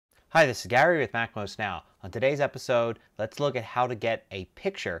Hi, this is Gary with MacMost Now. On today's episode, let's look at how to get a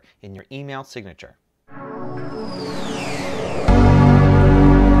picture in your email signature.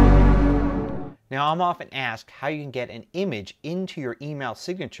 Now, I'm often asked how you can get an image into your email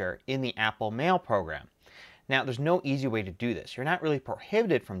signature in the Apple Mail program. Now, there's no easy way to do this. You're not really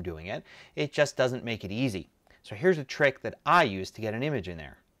prohibited from doing it. It just doesn't make it easy. So here's a trick that I use to get an image in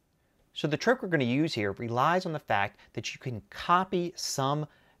there. So the trick we're going to use here relies on the fact that you can copy some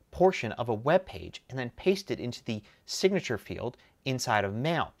portion of a web page and then paste it into the signature field inside of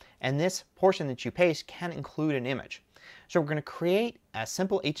Mail. And this portion that you paste can include an image. So we're going to create a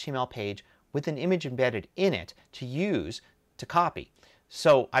simple HTML page with an image embedded in it to use to copy.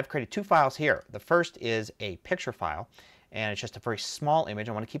 So I've created two files here. The first is a picture file, and it's just a very small image.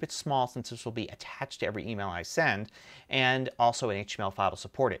 I want to keep it small since this will be attached to every email I send, and also an HTML file to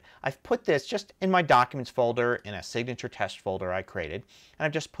support it. I've put this just in my Documents folder in a signature test folder I created, and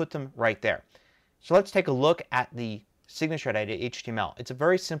I've just put them right there. So let's take a look at the signature that I did HTML. It's a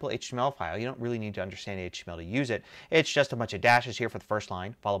very simple HTML file. You don't really need to understand HTML to use it. It's just a bunch of dashes here for the first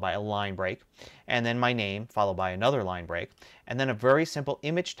line, followed by a line break, and then my name, followed by another line break, and then a very simple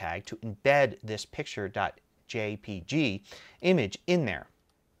image tag to embed this picture.jpg image in there.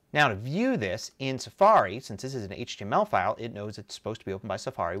 Now to view this in Safari, since this is an HTML file, it knows it's supposed to be opened by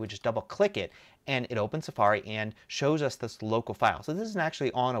Safari. We just double click it and it opens Safari and shows us this local file. So this isn't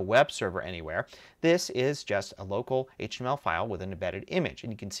actually on a web server anywhere. This is just a local HTML file with an embedded image.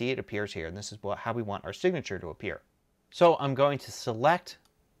 And you can see it appears here, and this is how we want our signature to appear. So I'm going to select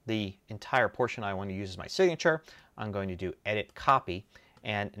the entire portion I want to use as my signature. I'm going to do Edit Copy,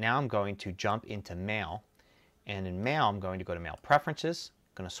 and now I'm going to jump into Mail. And in Mail I'm going to go to Mail Preferences.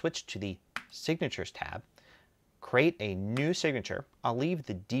 I'm going to switch to the Signatures tab, create a new signature. I'll leave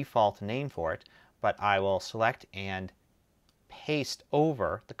the default name for it, but I will select and paste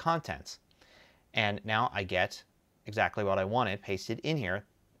over the contents. And now I get exactly what I wanted pasted in here,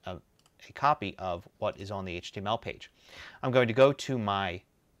 a copy of what is on the HTML page. I'm going to go to my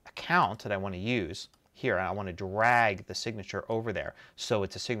account that I want to use. Here I want to drag the signature over there so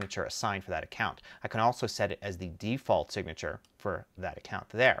it's a signature assigned for that account. I can also set it as the default signature for that account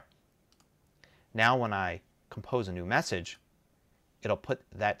there. Now when I compose a new message, it'll put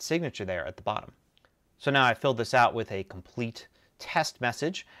that signature there at the bottom. So now I filled this out with a complete test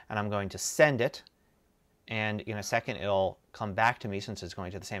message, and I'm going to send it, and in a second it'll come back to me since it's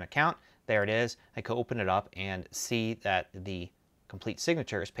going to the same account. There it is. I can open it up and see that the complete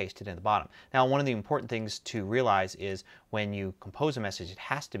signature is pasted in the bottom. Now one of the important things to realize is when you compose a message, it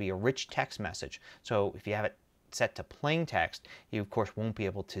has to be a rich text message. So if you have it set to plain text, you of course won't be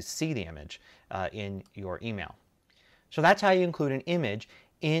able to see the image in your email. So that's how you include an image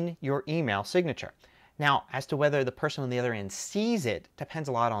in your email signature. Now as to whether the person on the other end sees it depends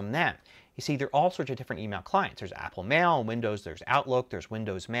a lot on them. You see, there are all sorts of different email clients. There's Apple Mail, on Windows there's Outlook, there's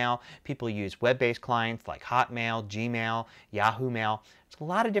Windows Mail. People use web-based clients like Hotmail, Gmail, Yahoo Mail. There's a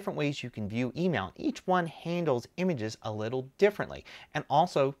lot of different ways you can view email. Each one handles images a little differently. And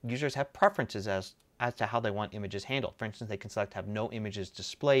also users have preferences as to how they want images handled. For instance, they can select to have no images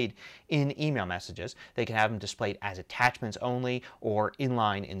displayed in email messages. They can have them displayed as attachments only or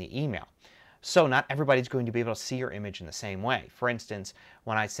inline in the email. So not everybody's going to be able to see your image in the same way. For instance,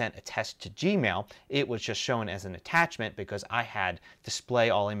 when I sent a test to Gmail, it was just shown as an attachment because I had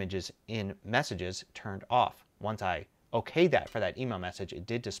display all images in messages turned off. Once I okayed that for that email message, it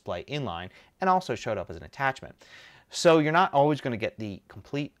did display inline and also showed up as an attachment. So you're not always going to get the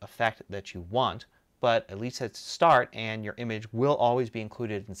complete effect that you want, but at least it's a start, and your image will always be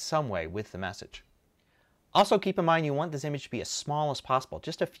included in some way with the message. Also keep in mind you want this image to be as small as possible,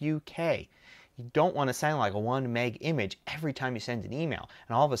 just a few K. You don't want to send like a 1 meg image every time you send an email,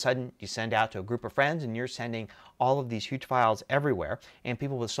 and all of a sudden you send out to a group of friends and you're sending all of these huge files everywhere, and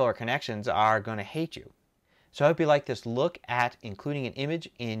people with slower connections are going to hate you. So I hope you like this look at including an image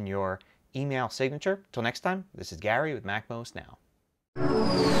in your email signature. Till next time, this is Gary with MacMost Now.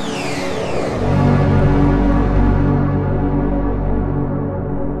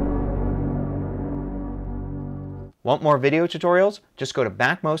 Want more video tutorials? Just go to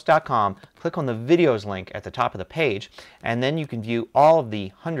MacMost.com, click on the videos link at the top of the page, and then you can view all of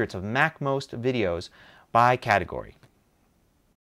the hundreds of MacMost videos by category.